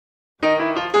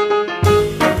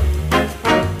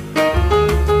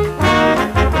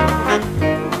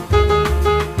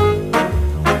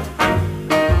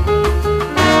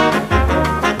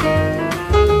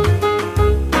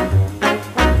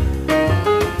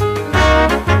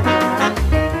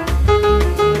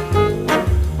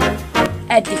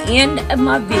end of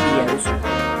my videos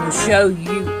will show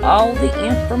you all the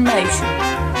information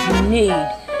you need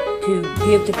to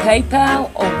give to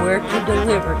PayPal or where to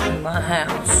deliver to my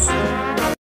house.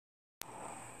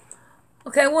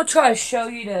 Okay, we'll try to show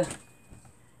you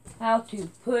how to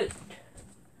put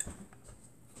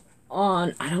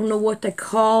on, I don't know what they're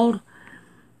called,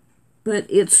 but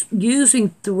it's using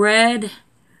thread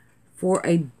for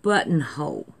a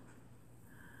buttonhole.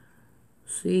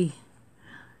 See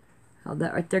how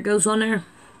that right there goes on there?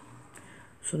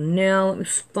 So now let me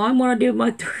find what I did with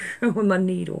my with my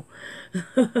needle.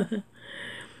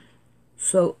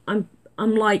 So I'm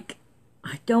like,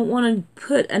 I don't want to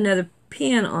put another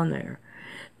pin on there.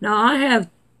 Now I have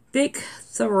thick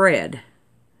thread.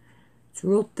 It's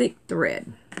real thick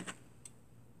thread.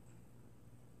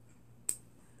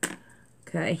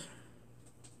 Okay.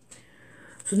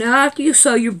 So now after you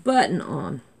sew your button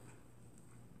on,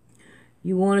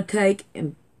 you want to take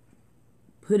and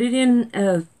put it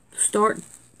in, start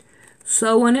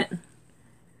sewing it.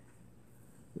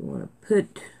 You want to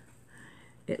put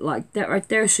it like that right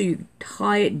there so you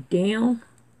tie it down.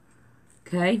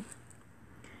 Okay.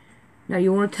 Now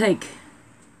you want to take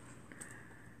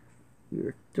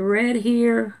your thread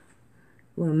here.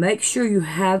 You want to make sure you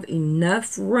have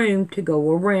enough room to go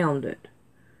around it.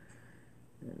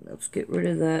 And let's get rid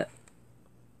of that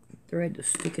thread that's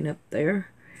sticking up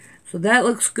there. So that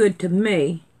looks good to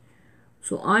me.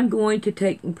 So I'm going to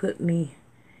take and put me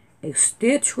a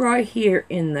stitch right here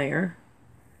in there.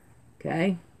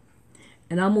 Okay.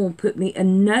 And I'm going to put me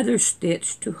another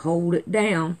stitch to hold it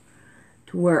down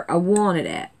to where I want it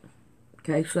at.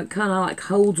 Okay, so it kind of like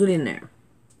holds it in there.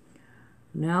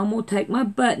 Now I'm going to take my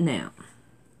button out.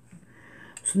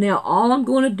 So now all I'm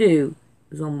going to do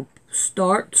is I'm going to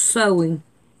start sewing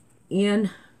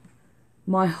in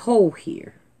my hole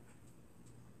here.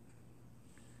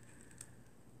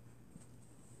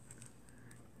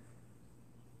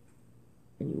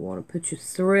 And you want to put your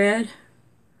thread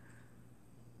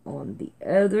on the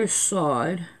other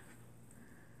side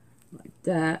like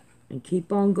that and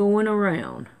keep on going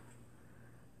around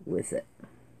with it.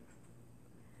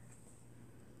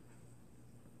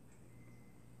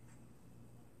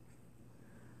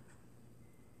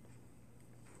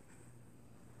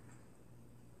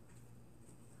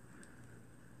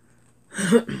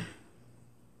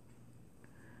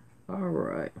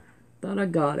 Alright, thought I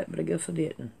got it, but I guess I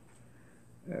didn't.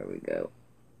 There we go.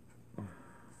 I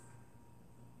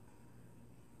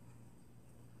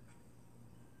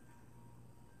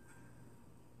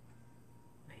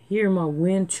hear my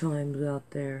wind chimes out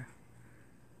there.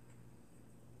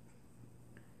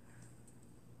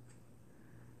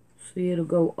 See, it'll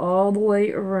go all the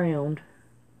way around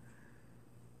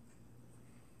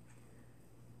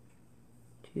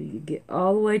till you get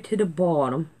all the way to the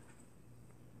bottom.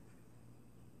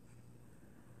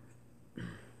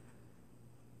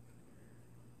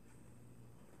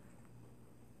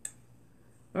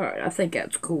 Alright, I think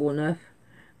that's cool enough.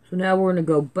 So now we're going to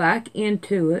go back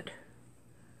into it.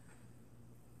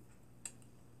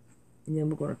 And then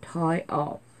we're going to tie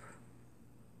off.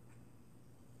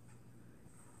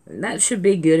 And that should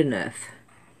be good enough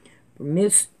for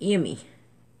Miss Emmy.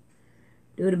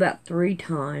 Do it about 3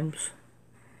 times.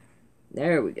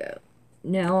 There we go.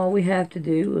 Now all we have to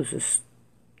do is just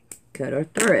cut our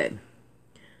thread.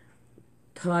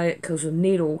 Tie it because the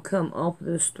needle will come off of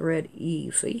this thread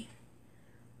easy.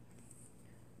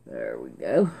 There we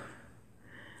go.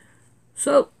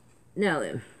 So, now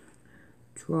then,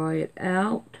 try it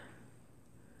out.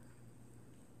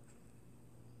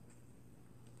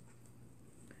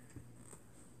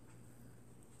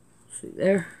 See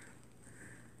there?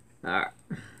 Alright.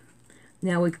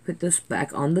 Now we can put this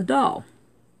back on the doll.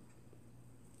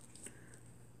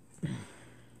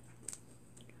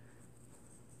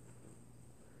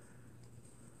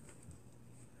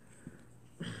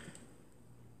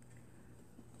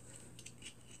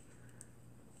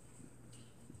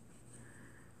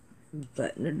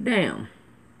 Button it down.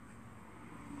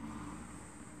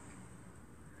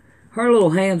 Her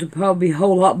little hands would probably be a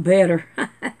whole lot better.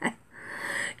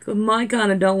 Because mine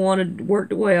kind of don't want to work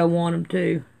the way I want them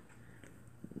to.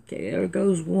 Okay, there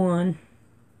goes one.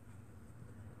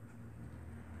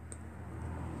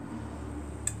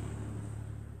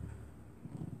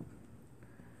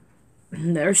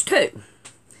 And there's 2.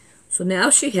 So now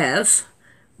she has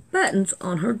buttons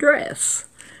on her dress.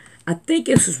 I think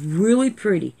this is really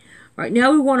pretty. All right,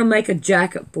 now we want to make a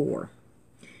jacket for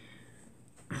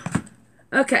her.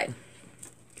 Okay.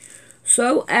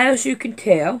 So, as you can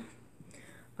tell,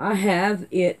 I have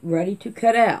it ready to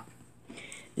cut out.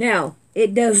 Now,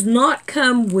 it does not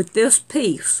come with this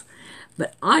piece.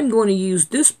 But I'm going to use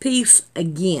this piece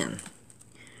again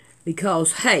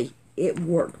because, hey, it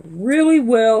worked really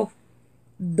well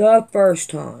the first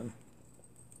time.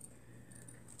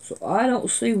 So I don't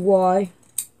see why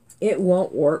it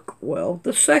won't work well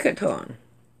the second time.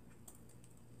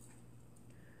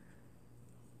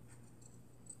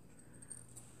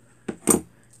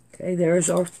 Okay, there's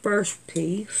our first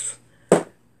piece.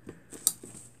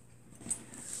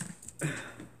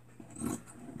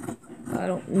 I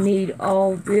don't need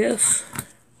all this,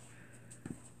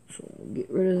 so we'll get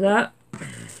rid of that.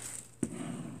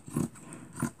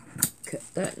 Cut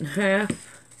that in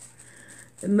half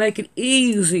and make it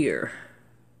easier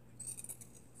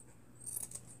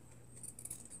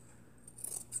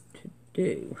to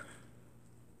do.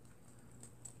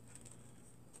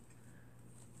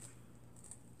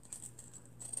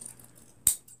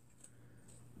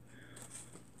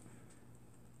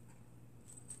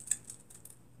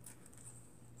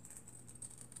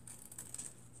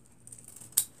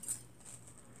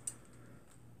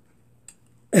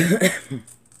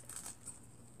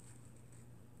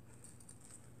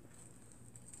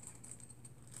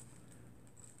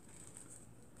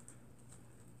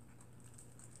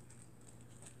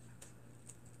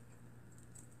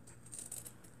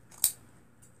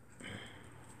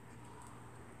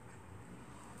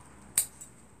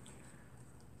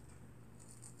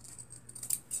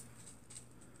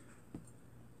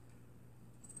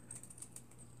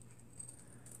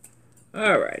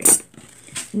 Alrighty.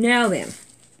 Now then,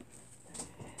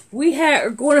 we are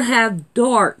going to have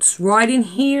darts right in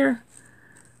here.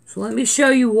 So let me show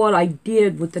you what I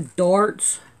did with the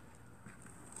darts.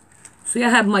 See, I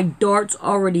have my darts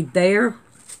already there.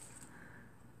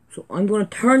 So I'm going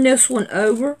to turn this one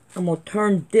over. I'm going to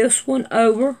turn this one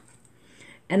over.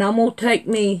 And I'm going to take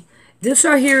this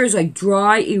right here is a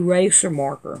dry eraser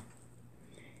marker.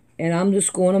 And I'm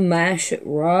just going to mash it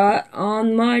right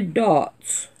on my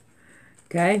dots.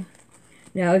 Okay.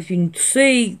 Now, if you can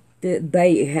see that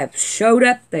they have showed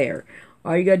up there,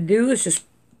 all you got to do is just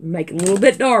make it a little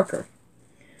bit darker.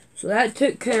 So that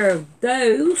took care of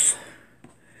those.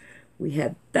 We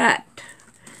have that.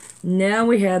 Now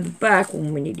we have the back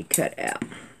one we need to cut out.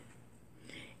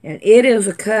 And it is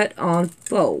a cut on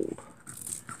fold.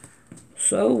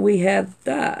 So we have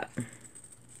that.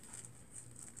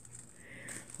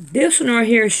 This one right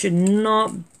here should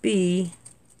not be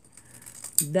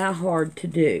that hard to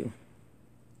do.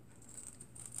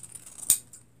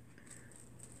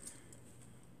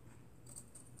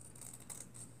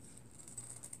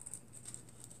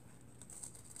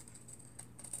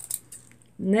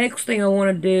 Next thing I want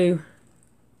to do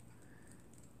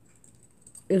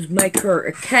is make her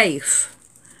a case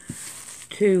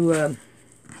to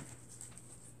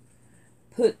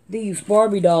put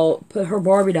her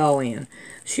Barbie doll in.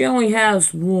 She only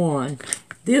has one.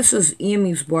 This is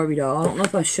Emmy's Barbie doll. I don't know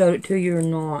if I showed it to you or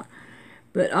not,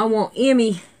 but I want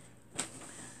Emmy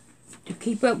to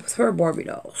keep up with her Barbie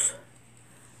dolls.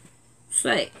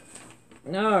 Say,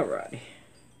 alright.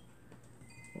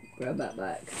 Grab that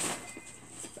back.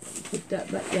 Put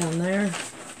that back down there.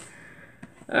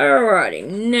 Alrighty,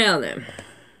 now then.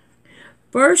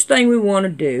 First thing we want to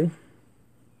do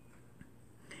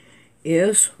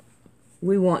is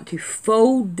we want to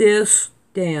fold this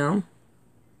down.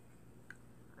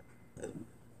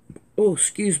 Oh,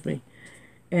 excuse me.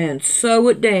 And sew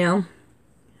it down.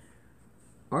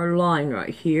 Our line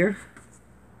right here.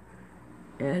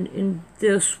 And in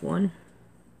this one,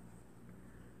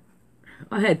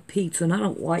 I had pizza and I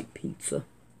don't like pizza.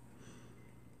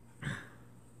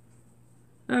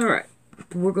 Alright,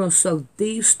 we're going to sew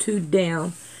these two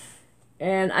down.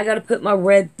 And I got to put my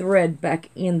red thread back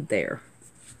in there.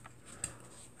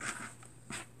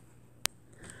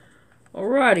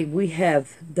 Alrighty, we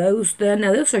have those done.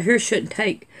 Now this right here shouldn't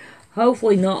take,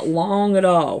 hopefully not long at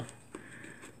all.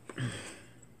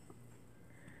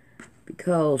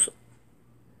 Because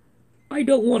I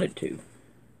don't want it to.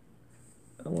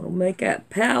 I want to make that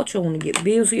pouch. I want to get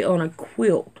busy on a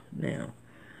quilt now.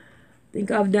 I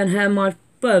think I've done had my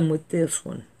fun with this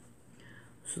one.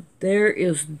 So there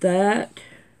is that.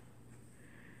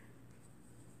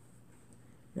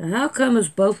 Now how come is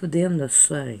both of them the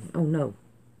same? Oh no.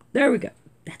 There we go.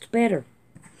 That's better.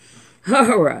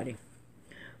 Alrighty.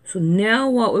 So now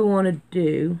what we want to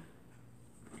do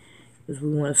is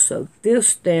we want to sew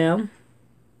this down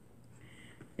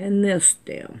and this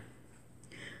down.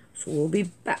 So we'll be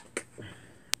back.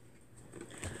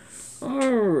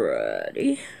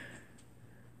 Alrighty.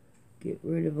 Get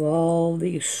rid of all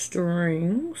these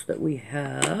strings that we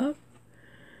have.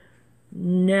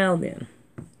 Now then,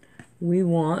 we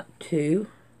want to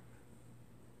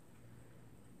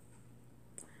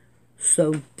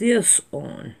sew this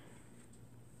on.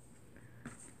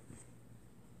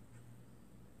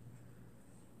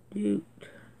 And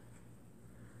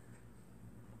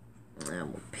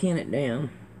we'll pin it down.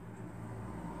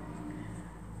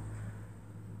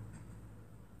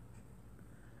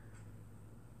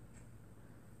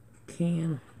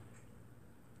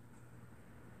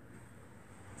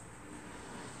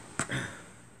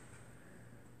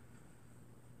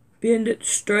 Bend it,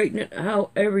 straighten it,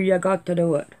 however you got to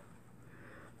do it.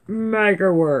 Make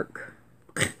her work.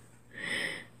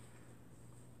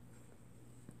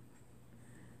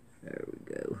 There we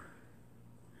go.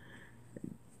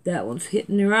 That one's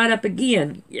hitting right up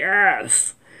again.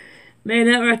 Yes! Man,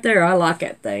 that right there, I like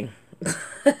that thing.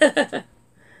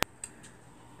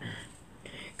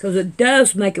 Because it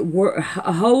does make it work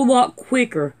a whole lot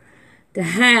quicker to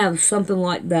have something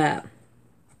like that.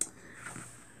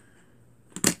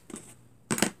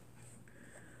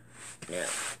 Now,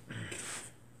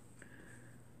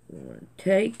 we want to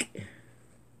take,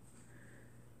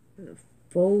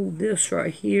 fold this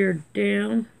right here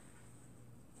down.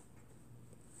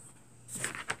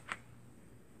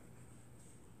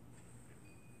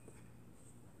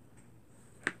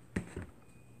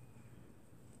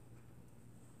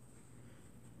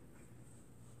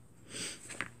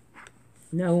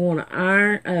 Now we want to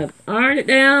iron it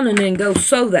down and then go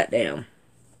sew that down.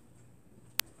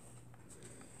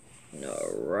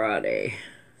 Alrighty.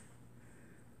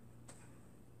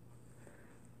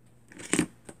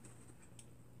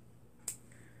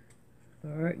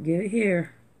 Alright, get it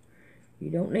here. You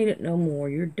don't need it no more.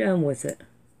 You're done with it.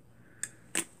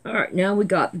 Alright, now we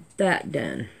got that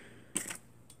done.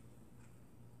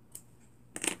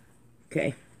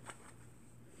 Okay.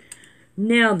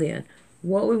 Now then,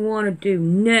 what we want to do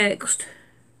next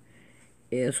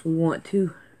is we want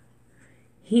to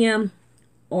hem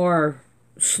our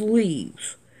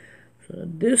sleeves. So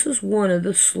this is one of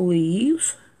the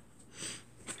sleeves.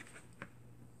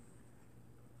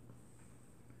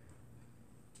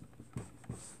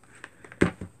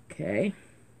 Okay.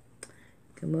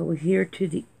 Come over here to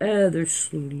the other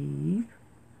sleeve.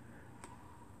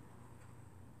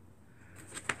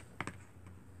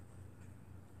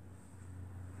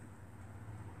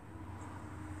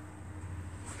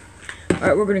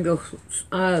 Alright, we're going to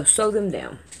go sew them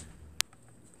down.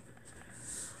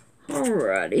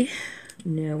 Alrighty.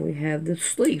 Now we have the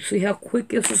sleeve. See how quick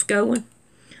this is going?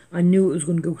 I knew it was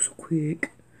going to go so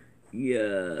quick.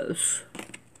 Yes.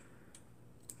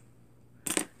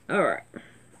 Alright.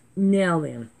 Now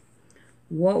then,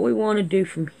 what we want to do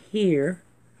from here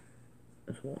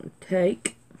is we want to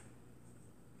take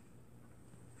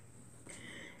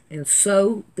and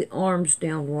sew the arms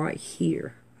down right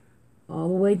here. All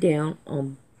the way down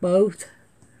on both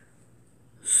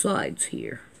sides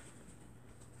here.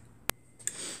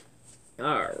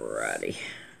 Alrighty.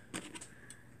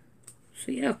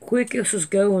 See how quick this is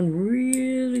going?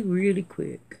 Really, really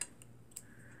quick.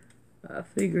 I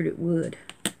figured it would.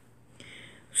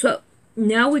 So,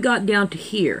 now we got down to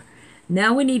here.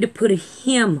 Now we need to put a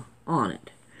hem on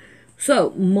it. So,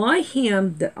 my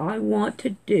hem that I want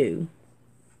to do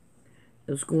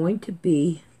is going to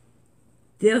be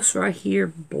this right here,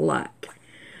 black.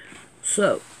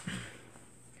 So,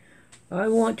 I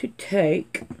want to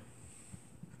take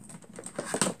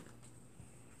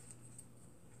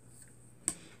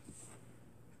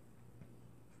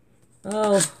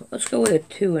let's go with a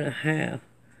 2.5.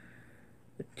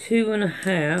 A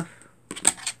 2.5.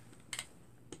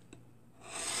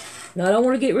 Now, I don't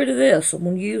want to get rid of this. I'm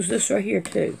going to use this right here,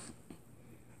 too.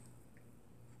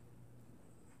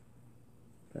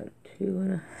 About a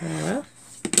 2.5.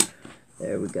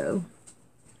 There we go.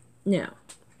 Now,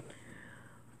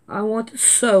 I want to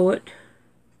sew it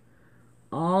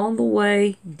all the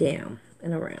way down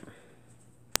and around.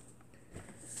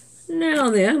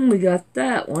 Now then, we got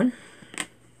that one.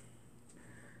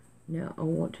 Now I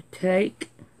want to take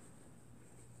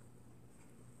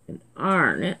and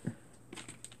iron it.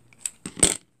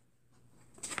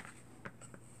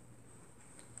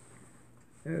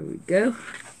 There we go.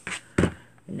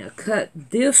 And now cut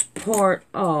this part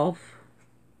off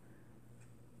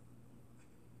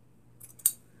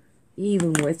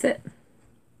even with it.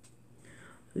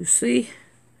 You see?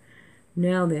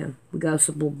 Now then, we got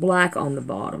some black on the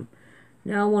bottom.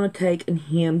 Now I want to take and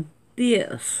hem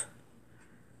this.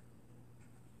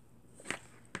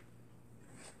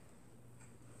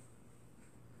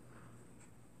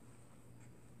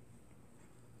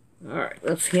 Alright,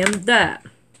 let's hem that.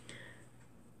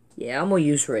 Yeah, I'm going to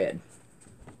use red.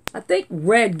 I think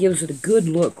red gives it a good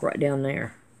look right down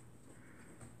there.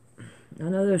 I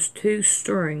know there's 2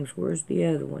 strings. Where's the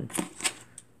other one?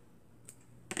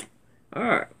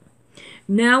 Alright.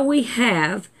 Now we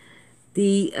have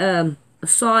the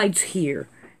sides here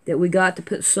that we got to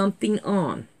put something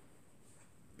on.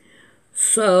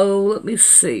 So, let me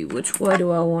see. Which way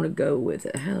do I want to go with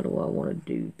it? How do I want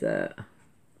to do that?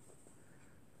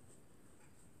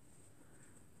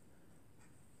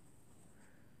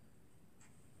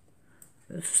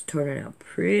 This is turning out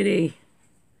pretty.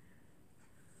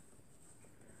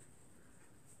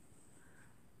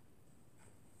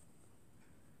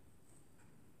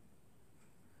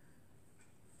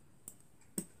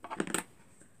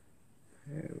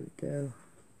 There we go.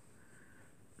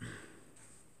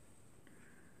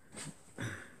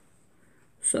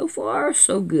 So far,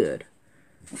 so good.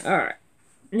 Alright.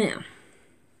 Now,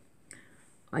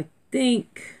 I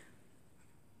think,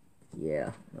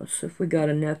 yeah, let's see if we got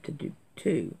enough to do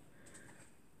two.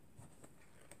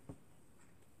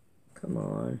 Come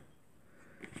on.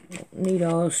 Don't need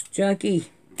all this junky.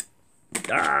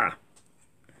 Ah!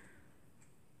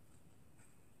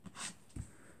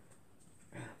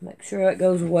 Make sure that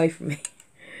goes away from me.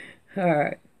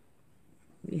 Alright.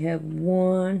 We have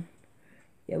one.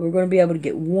 Yeah, we're going to be able to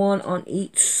get one on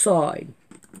each side.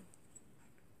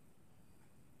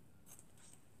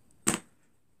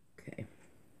 Okay.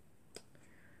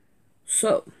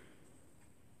 So,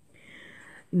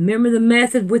 remember the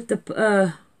method with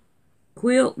the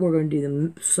quilt? We're going to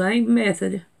do the same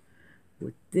method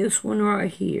with this one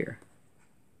right here.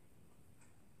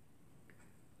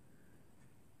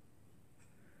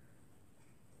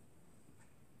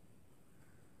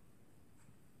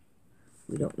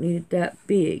 We don't need it that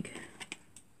big.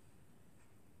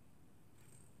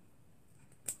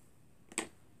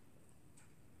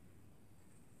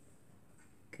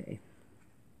 Okay.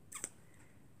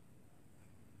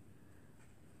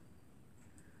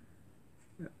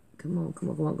 Come on, come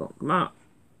on, come on, come on, come on.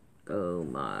 Go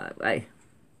my way.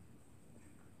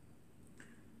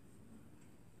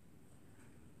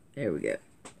 There we go.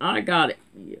 I got it.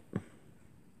 Yep.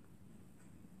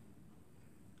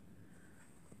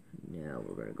 Now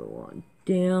we're going to go on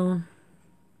down.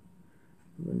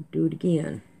 I'm going to do it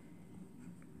again.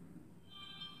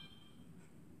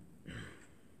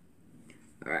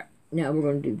 Alright, now we're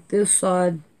going to do this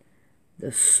side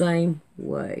the same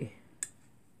way.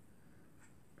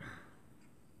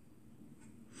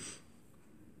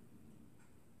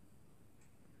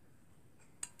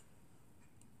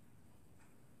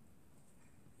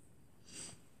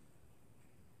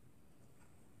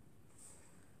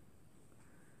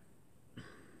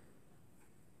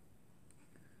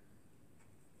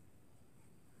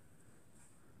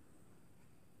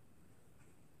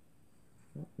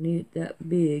 Don't need it that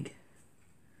big.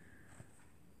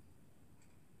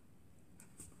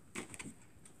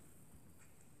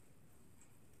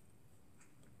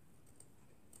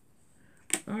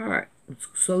 Alright, let's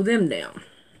sew them down.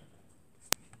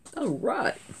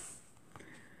 Alright.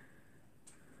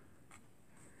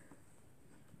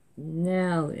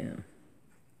 Now then,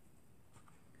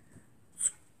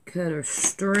 let's cut our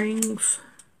strings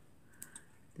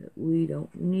that we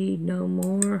don't need no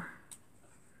more.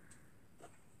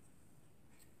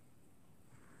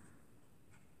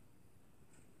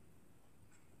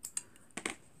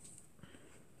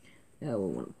 Now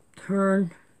we want to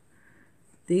turn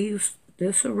this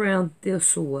around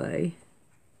this way.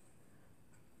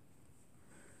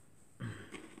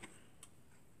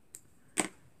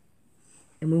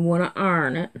 And we want to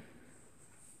iron it.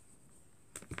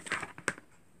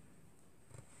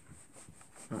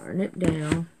 Iron it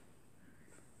down.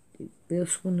 Do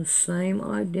this one the same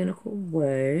identical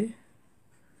way.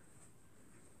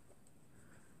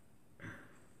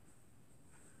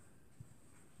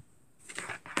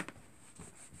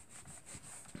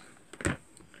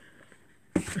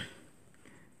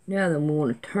 Now then we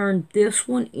want to turn this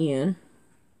one in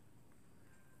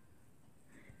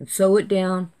and sew it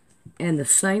down, and the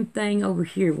same thing over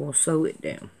here, we'll sew it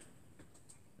down.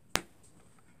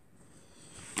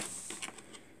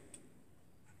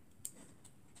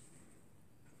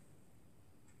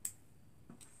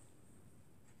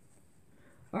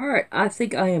 Alright, I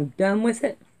think I am done with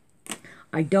it.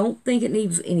 I don't think it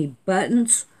needs any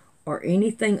buttons or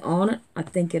anything on it. I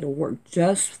think it'll work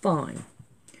just fine.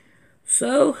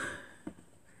 So,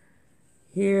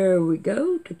 here we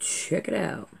go to check it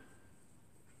out.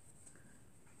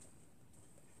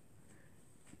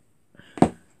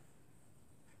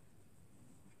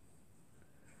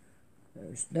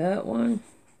 There's that one.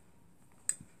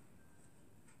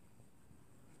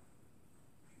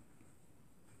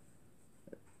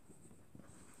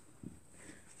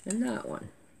 And that one.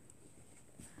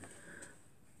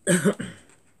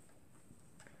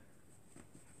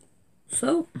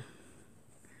 So,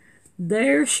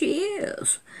 there she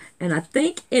is. And I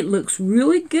think it looks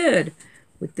really good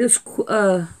with this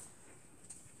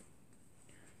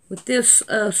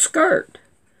skirt.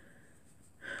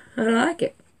 I like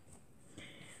it.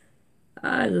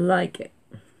 I like it.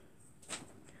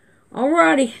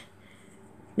 Alrighty.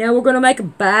 Now we're going to make a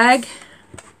bag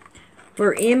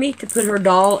for Emmy to put her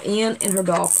doll in and her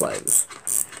doll clothes.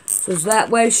 So that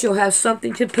way she'll have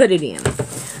something to put it in.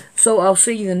 So I'll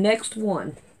see you the next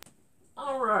one.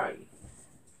 Alright.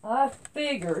 I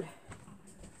figured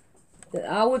that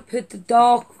I would put the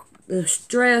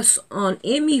dress on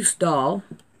Emmy's doll.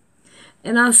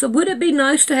 And I said, would it be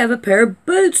nice to have a pair of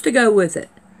boots to go with it?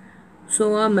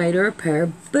 So I made her a pair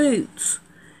of boots.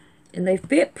 And they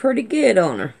fit pretty good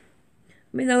on her.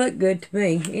 I mean, they look good to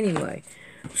me anyway.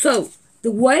 So, the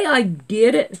way I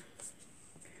did it,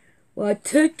 well, I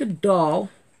took the doll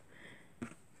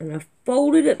and I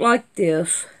folded it like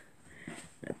this.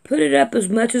 I put it up as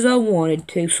much as I wanted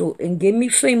to and give me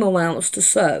seam allowance to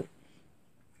sew.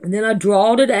 And then I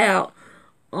drawed it out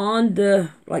on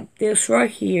like this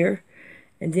right here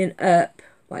and then up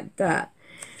like that.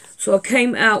 So I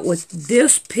came out with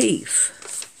this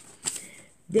piece.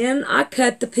 Then I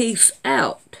cut the piece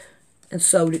out and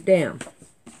sewed it down.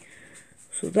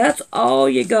 So that's all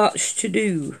you got to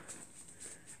do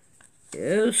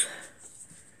is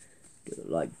do it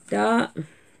like that.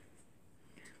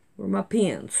 Where are my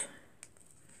pins?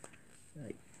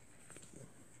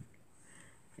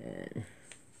 And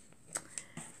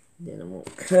then I'm going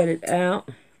to cut it out.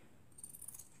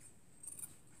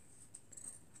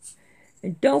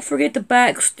 And don't forget the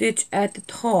back stitch at the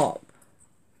top,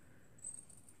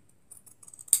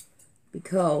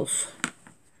 because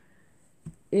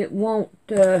it won't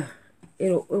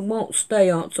it won't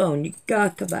stay on its own. You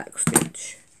got the back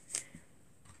stitch.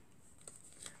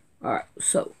 Alright,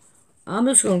 so I'm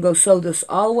just going to go sew this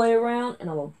all the way around, and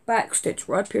I'm going to back stitch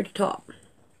right up here at the top.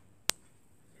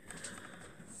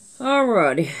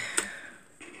 Alrighty.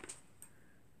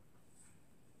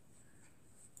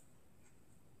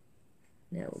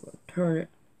 Now we're going to turn it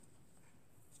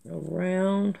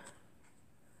around.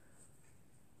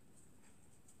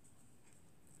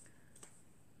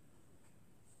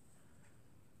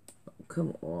 Oh,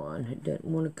 come on, it doesn't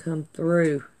want to come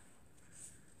through.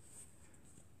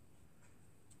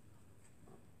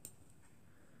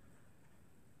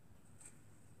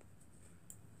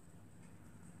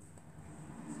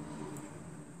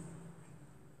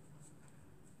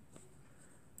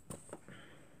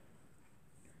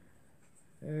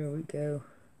 There we go.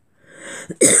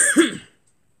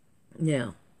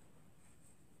 Now,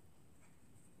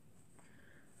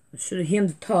 I should have hemmed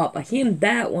the top. I hemmed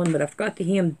that one, but I forgot to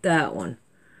hem that one.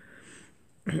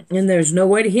 And there's no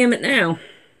way to hem it now. I'm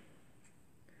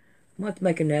going to have to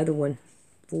make another one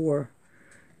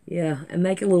yeah, and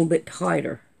make it a little bit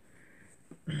tighter.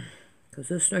 Because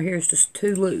this right here is just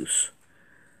too loose.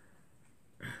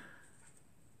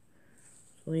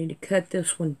 So we need to cut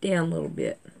this one down a little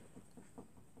bit.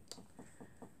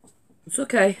 It's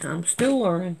okay. I'm still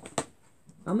learning.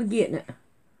 I'm getting it.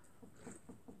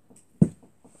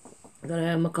 I gotta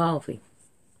have my coffee.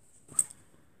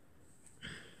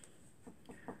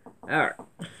 Alright.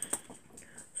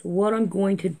 So what I'm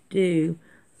going to do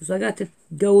is I got to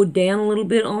go down a little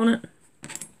bit on it.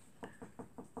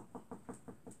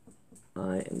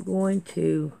 I am going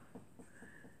to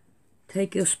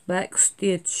take this back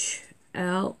stitch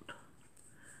out.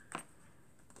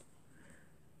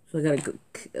 So I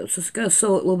just gotta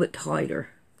sew it a little bit tighter.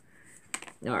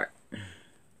 Alright.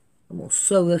 I'm gonna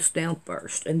sew this down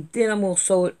first, and then I'm gonna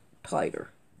sew it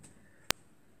tighter.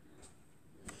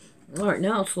 Alright,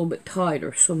 now it's a little bit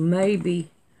tighter, so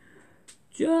maybe,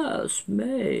 just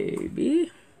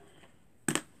maybe,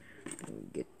 let me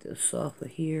get this off of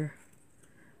here.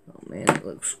 Oh man, it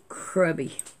looks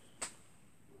crummy.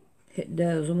 It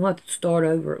does. I'm gonna have to start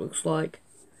over, it looks like.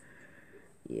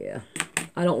 Yeah.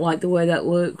 I don't like the way that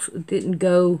looks. It didn't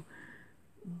go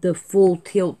the full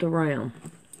tilt around.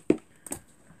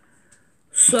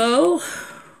 So,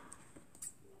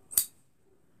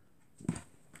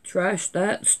 trash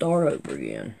that, start over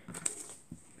again.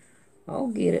 I'll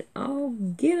get it. I'll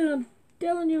get it. I'm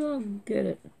telling you, I'll get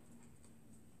it.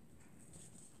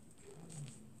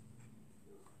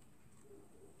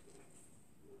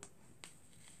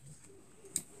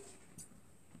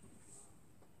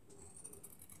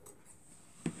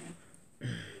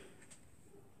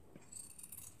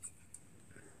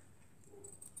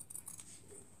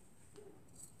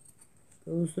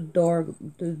 Goes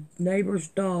the neighbor's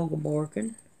dog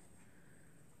barking.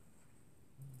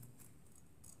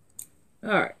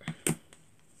 Alright.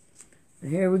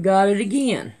 Here we got it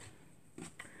again.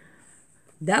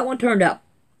 That one turned out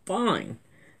fine.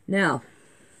 Now,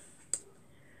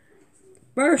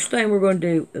 first thing we're going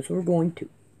to do is we're going to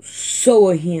sew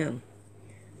a hem.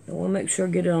 I want to make sure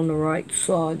I get it on the right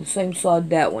side, the same side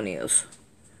that one is.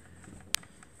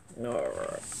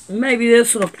 Alright. Maybe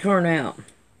this one will turn out.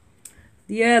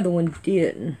 The other one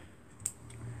didn't.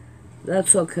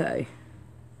 That's okay.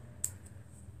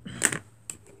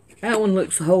 That one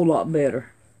looks a whole lot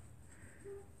better.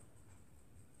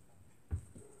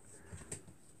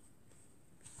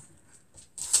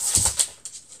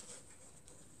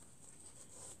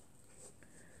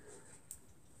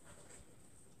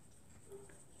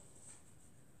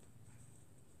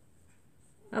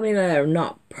 I mean, they're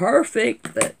not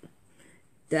perfect, but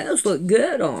does look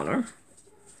good on her.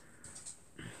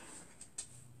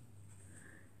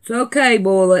 It's okay,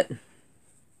 Bullet.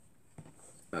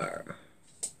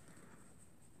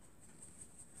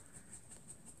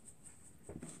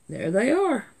 There they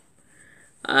are.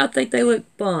 I think they look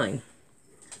fine.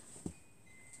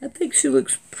 I think she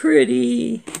looks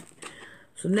pretty.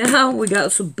 So now we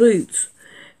got some boots.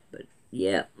 But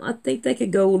yeah, I think they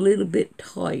could go a little bit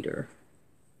tighter.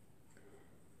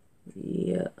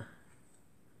 Yeah.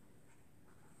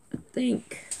 I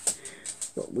think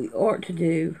what we ought to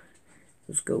do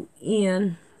is go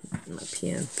in, my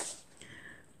pen,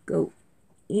 go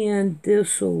in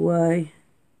this way,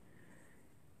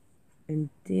 and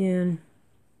then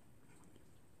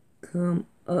come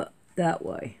up that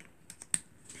way.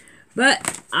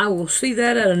 But I will see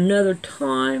that at another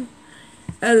time.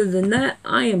 Other than that,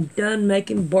 I am done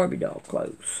making Barbie doll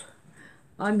clothes.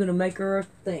 I'm going to make her a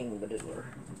thing with her.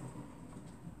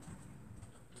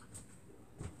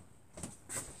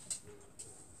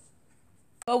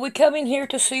 Well, we come in here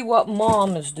to see what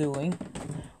Mom is doing.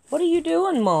 What are you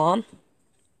doing, Mom?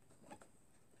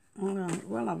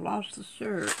 Well, I've lost the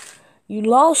shirt. You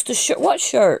lost the shirt? What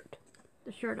shirt?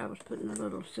 The shirt I was putting the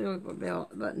little silver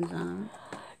belt buttons on.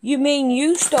 You mean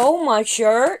you stole my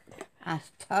shirt? I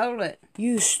stole it.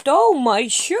 You stole my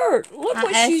shirt. Look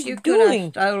what she's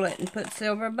doing. Could I stole it and put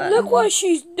silver buttons Look what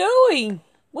she's doing.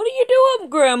 What are you doing,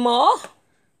 Grandma?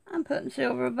 I'm putting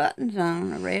silver buttons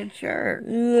on a red shirt.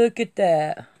 Look at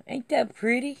that. Ain't that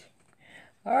pretty?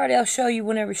 Alright, I'll show you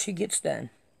whenever she gets done.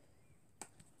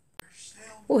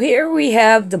 Well, here we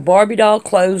have the Barbie doll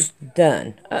clothes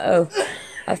done. Uh-oh.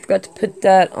 I forgot to put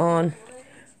that on.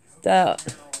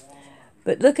 That.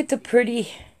 But look at the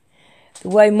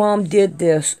way Mom did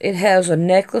this. It has a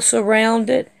necklace around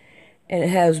it, and it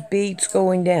has beads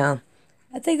going down.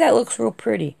 I think that looks real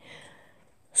pretty.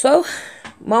 So,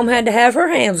 Mom had to have her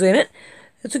hands in it.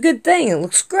 It's a good thing. It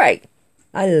looks great.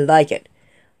 I like it.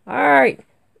 Alright.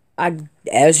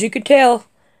 As you could tell,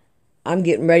 I'm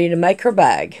getting ready to make her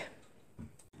bag.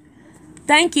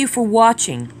 Thank you for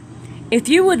watching. If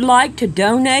you would like to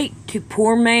donate to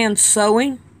Poor Man's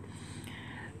Sewing,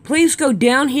 please go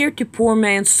down here to Poor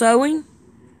Man's Sewing,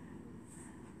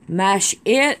 mash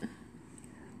it,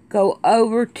 go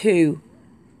over to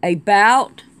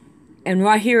About, and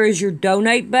right here is your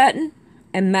donate button,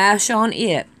 and mash on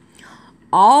it.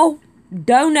 All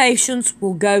donations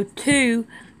will go to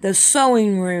the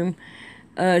sewing room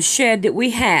shed that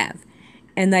we have,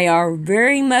 and they are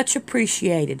very much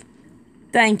appreciated.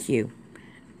 Thank you.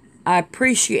 I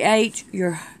appreciate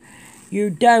your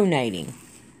donating.